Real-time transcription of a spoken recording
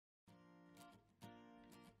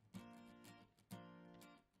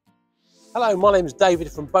Hello, my name is David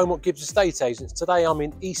from Beaumont Gibbs Estate Agents. Today I'm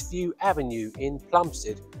in Eastview Avenue in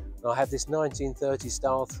Plumstead, and I have this 1930s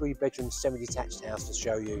style 3-bedroom semi-detached house to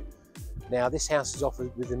show you. Now, this house is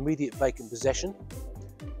offered with immediate vacant possession,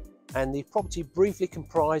 and the property briefly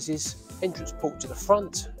comprises entrance porch at the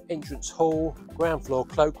front, entrance hall, ground floor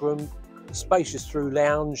cloakroom, spacious through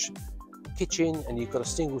lounge, kitchen, and you've got a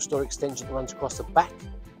single story extension that runs across the back.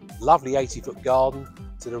 Lovely 80-foot garden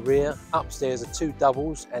to the rear. Upstairs are 2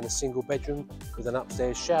 doubles and a single bedroom with an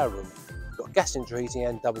upstairs shower room. You've got gas central heating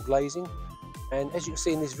and double glazing. And as you can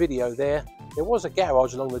see in this video there was a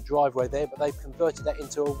garage along the driveway there, but they've converted that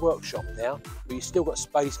into a workshop now, but you've still got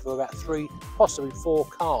space for about 3, possibly 4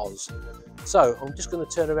 cars. So I'm just going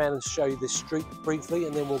to turn around and show you this street briefly,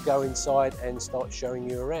 and then we'll go inside and start showing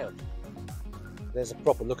you around. There's a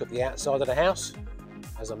proper look at the outside of the house.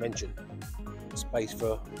 As I mentioned, space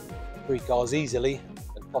for 3 cars easily,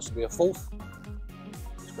 and possibly a 4th.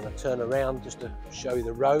 Just going to turn around just to show you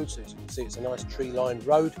the road. So as you can see, it's a nice tree-lined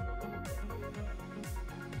road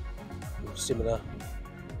with similar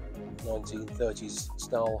 1930s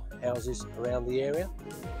style houses around the area.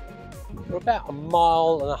 We're about 1.5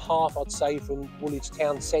 miles, I'd say, from Woolwich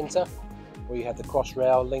town centre, where you have the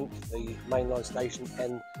Crossrail link, the mainline station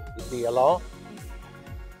and the DLR.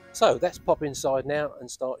 So let's pop inside now and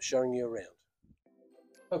start showing you around.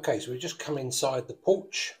 Okay, so we've just come inside the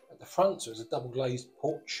porch at the front, so it's a double glazed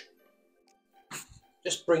porch.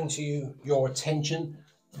 Just bring to your attention,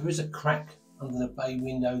 there is a crack under the bay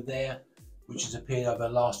window there, which has appeared over the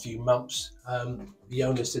last few months. The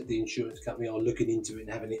owner said the insurance company are looking into it and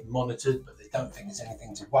having it monitored, but they don't think there's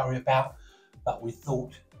anything to worry about. But we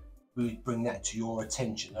thought we'd bring that to your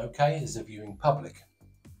attention, okay, as a viewing public.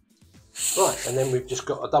 Right, and then we've just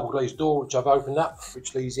got a double glazed door which I've opened up,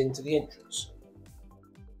 which leads into the entrance.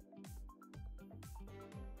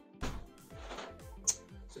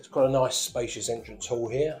 Got a nice spacious entrance hall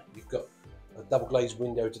here. You've got a double glazed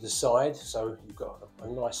window to the side, so you've got a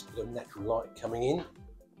nice bit of natural light coming in.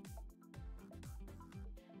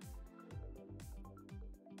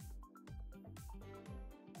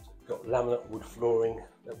 So you've got laminate wood flooring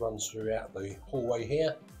that runs throughout the hallway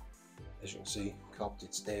here. As you can see,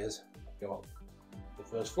 carpeted stairs go up the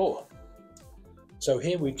first floor. So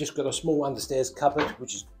here we've just got a small understairs cupboard,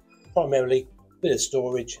 which is primarily a bit of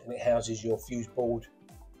storage, and it houses your fuse board,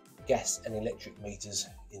 gas and electric meters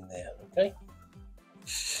in there. Okay,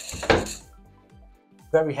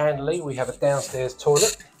 very handily we have a downstairs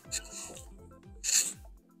toilet. So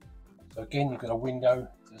again, you've got a window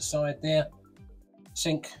to the side there,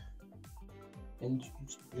 sink and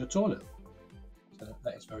your toilet, so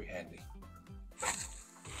that is very handy.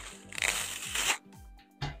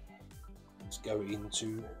 Let's go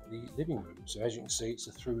into the living room. So as you can see, it's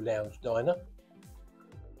a through lounge diner.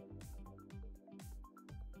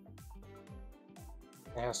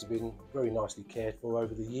 The house has been very nicely cared for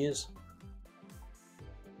over the years.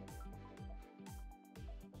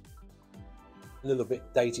 A little bit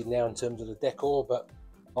dated now in terms of the decor, but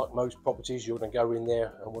like most properties, you're going to go in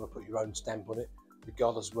there and want to put your own stamp on it,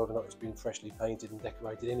 regardless of whether or not it's been freshly painted and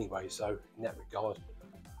decorated anyway. So in that regard,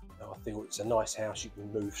 I feel it's a nice house you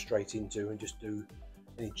can move straight into and just do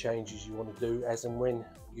any changes you want to do as and when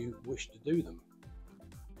you wish to do them.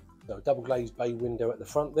 So a double glazed bay window at the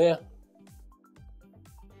front there.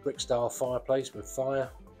 Brick style fireplace with fire.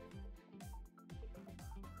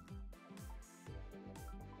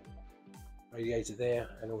 Radiator there,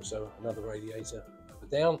 and also another radiator over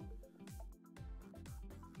down.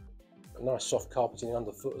 A nice soft carpeting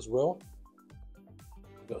underfoot as well.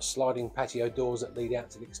 We've got sliding patio doors that lead out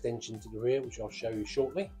to the extension to the rear, which I'll show you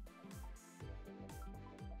shortly.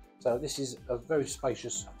 So this is a very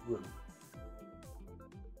spacious room.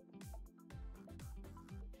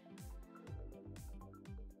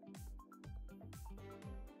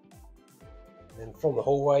 And from the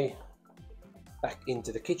hallway back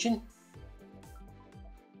into the kitchen.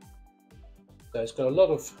 So it's got a lot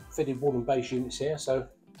of fitted wall and base units here. So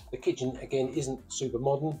the kitchen again isn't super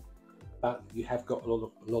modern, but you have got a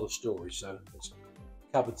lot of storage. So there's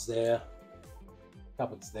cupboards there,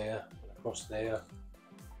 across there,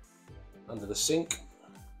 under the sink,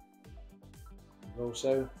 and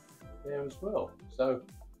also there as well. So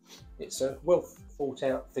it's a well thought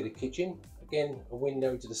out fitted kitchen. Again, a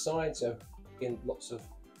window to the side, so again, lots of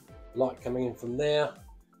light coming in from there.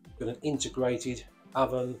 Got an integrated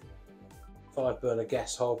oven, 5-burner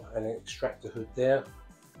gas hob and an extractor hood there.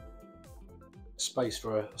 Space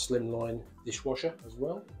for a slimline dishwasher as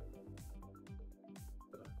well.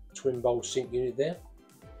 Twin bowl sink unit there.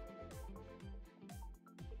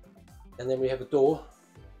 And then we have a door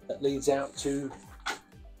that leads out to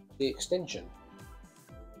the extension.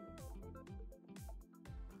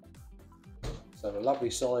 So a lovely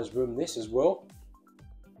sized room this as well.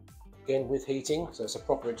 Again with heating, so it's a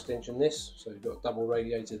proper extension this. So you've got a double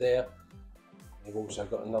radiator there. You've also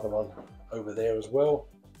got another one over there as well.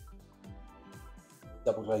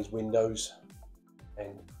 Double glazed windows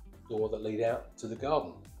and door that lead out to the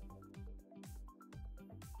garden.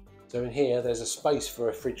 So in here there's a space for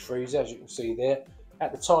a fridge freezer, as you can see there.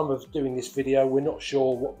 At the time of doing this video, we're not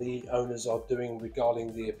sure what the owners are doing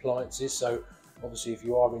regarding the appliances. So obviously if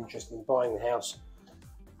you are interested in buying the house,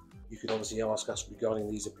 you can obviously ask us regarding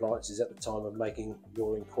these appliances at the time of making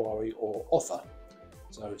your inquiry or offer.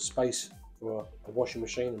 So space for a washing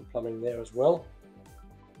machine and plumbing there as well.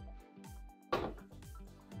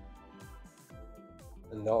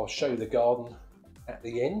 And I'll show you the garden at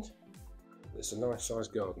the end. It's a nice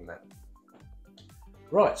sized garden that.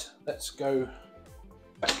 Right, let's go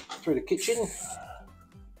back through the kitchen,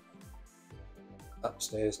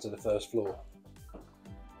 upstairs to the first floor.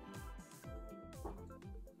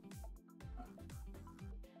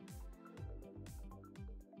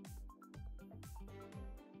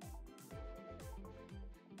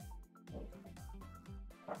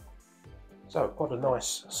 So quite a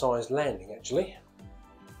nice sized landing actually.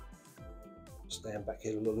 Stand back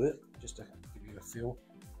here a little bit just to give you a feel.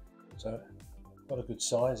 So quite a good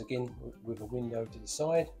size, again with a window to the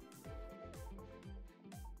side.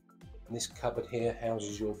 And this cupboard here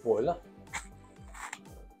houses your boiler.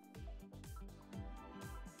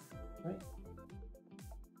 Okay.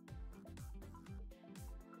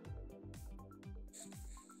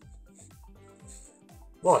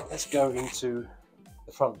 Right, let's go into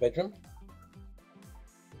the front bedroom.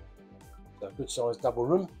 So a good sized double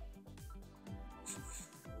room.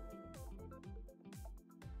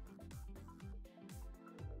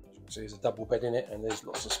 So there's a double bed in it and there's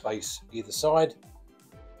lots of space either side.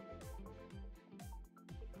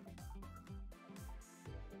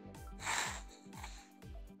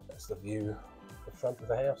 That's the view of the front of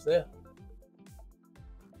the house there.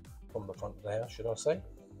 From the front of the house, should I say.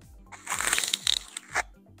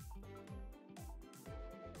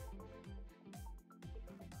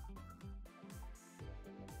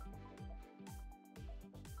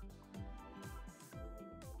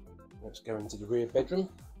 Let's go into the rear bedroom.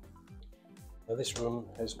 Now this room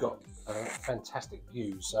has got fantastic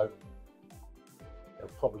views, so they'll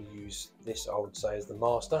probably use this, I would say, as the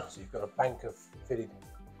master. So you've got a bank of fitted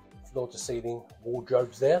floor to ceiling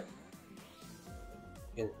wardrobes there.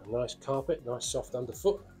 Again, a nice carpet, nice soft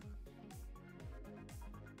underfoot.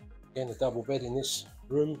 Again, a double bed in this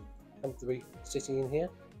room, comfortably sitting in here.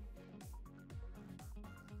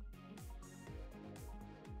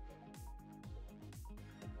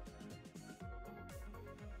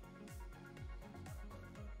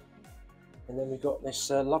 And then we've got this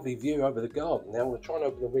lovely view over the garden. Now I'm going to try and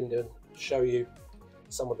open the window and show you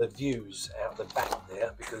some of the views out the back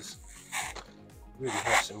there, because we really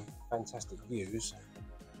have some fantastic views.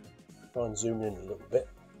 Try and zoom in a little bit.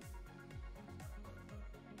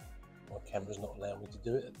 My camera's not allowing me to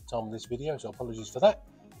do it at the time of this video, so apologies for that.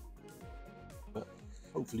 But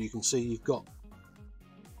hopefully you can see you've got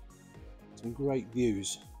some great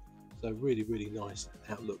views. So really, really nice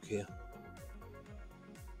outlook here.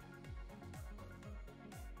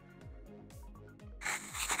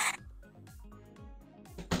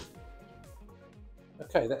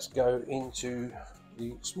 Okay, let's go into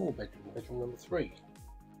the small bedroom, bedroom number 3.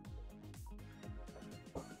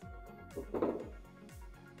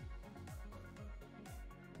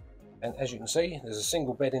 And as you can see, there's a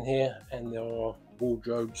single bed in here and there are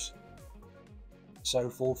wardrobes, so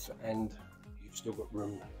forth, and you've still got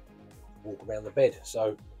room to walk around the bed.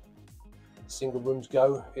 So single rooms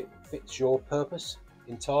go, it fits your purpose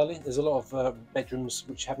entirely. There's a lot of bedrooms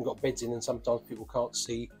which haven't got beds in, and sometimes people can't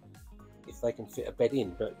see if they can fit a bed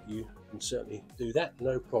in, but you can certainly do that,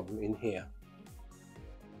 no problem in here.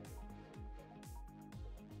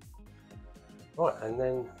 Right, and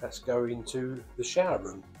then let's go into the shower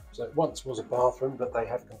room. So it once was a bathroom, but they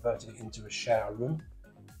have converted it into a shower room.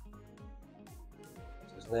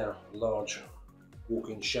 So there's now a large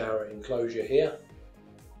walk-in shower enclosure here.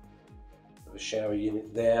 A shower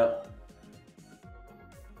unit there.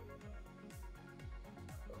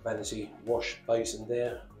 A vanity wash basin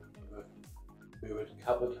there. Mirrored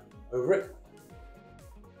cupboard over it.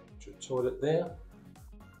 To a toilet there.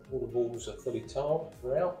 All the walls are fully tiled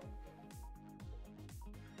throughout.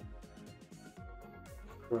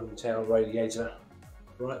 Room towel radiator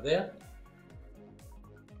right there.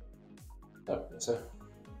 So it's a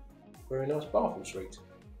very nice bathroom suite.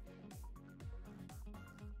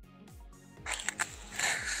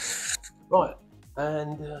 Right,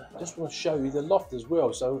 and just want to show you the loft as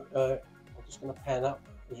well. So I'm just going to pan up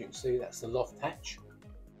As you can see, that's the loft hatch.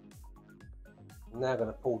 I'm now going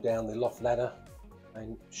to pull down the loft ladder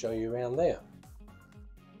and show you around there.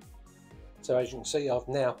 So as you can see, I've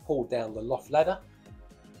now pulled down the loft ladder,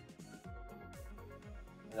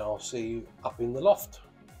 and I'll see you up in the loft.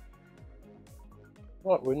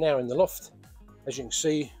 Right, we're now in the loft. As you can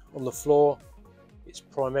see on the floor, it's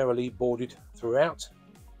primarily boarded throughout.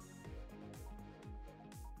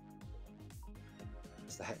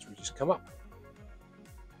 That's the hatch we just come up.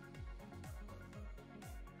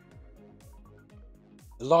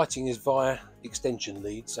 The lighting is via extension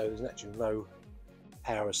lead, so there's actually no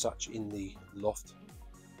power as such in the loft.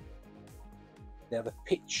 Now the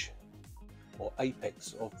pitch or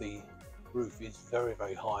apex of the roof is very,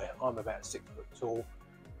 very high. I'm about 6 foot tall,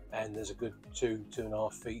 and there's a good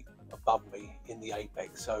 2.5 feet above me in the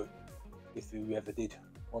apex. So if you ever did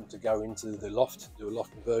want to go into the loft, do a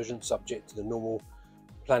loft conversion subject to the normal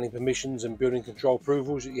planning permissions and building control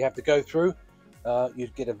approvals that you have to go through,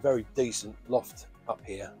 you'd get a very decent loft up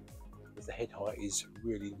here, because the head height is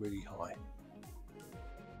really, really high.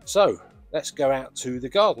 So let's go out to the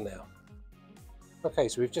garden now. Okay,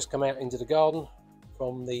 so we've just come out into the garden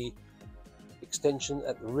from the extension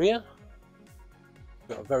at the rear.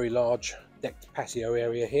 We've got a very large decked patio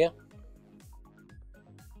area here.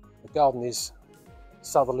 The garden is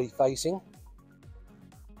southerly facing,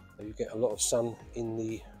 so you get a lot of sun in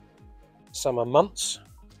the summer months.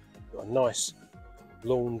 Got a nice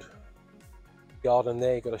lawned garden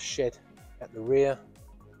there. You've got a shed at the rear,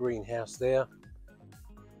 greenhouse there.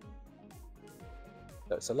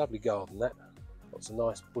 So it's a lovely garden, that. Lots of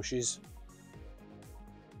nice bushes.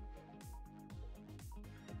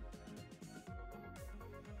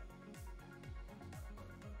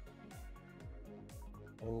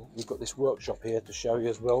 And we've got this workshop here to show you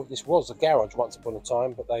as well. This was a garage once upon a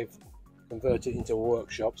time, but they've converted it into a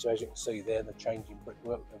workshop. So as you can see there, the changing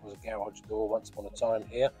brickwork, there was a garage door once upon a time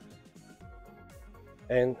here.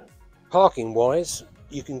 And parking wise,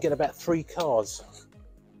 you can get about 3 cars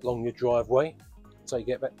along your driveway. So you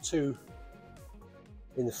get about 2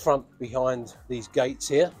 in the front behind these gates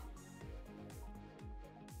here.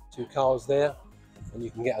 2 cars there, and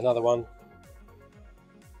you can get another one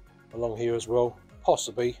along here as well.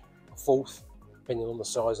 Possibly a 4th, depending on the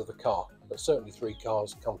size of the car, but certainly 3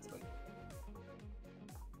 cars comfortably.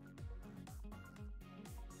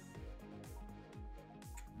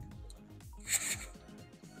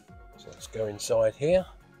 So let's go inside here,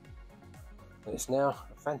 and it's now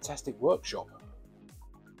a fantastic workshop.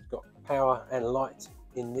 It's got power and light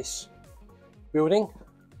in this building.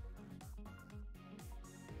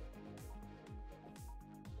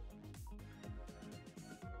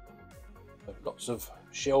 Lots of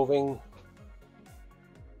shelving,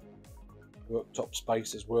 worktop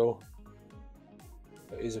space as well.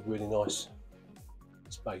 It is a really nice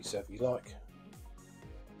space, so if you like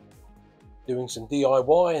doing some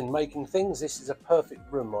DIY and making things, this is a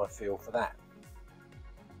perfect room, I feel, for that.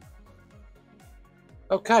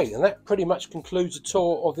 Okay, and that pretty much concludes the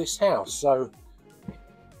tour of this house. So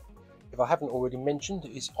if I haven't already mentioned,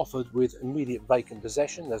 it's offered with immediate vacant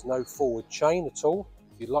possession. There's no forward chain at all.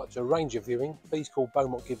 If you'd like to arrange a viewing, please call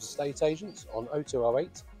Beaumont Gibbs Estate Agents on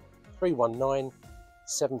 0208 319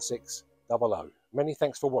 7600. Many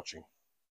thanks for watching.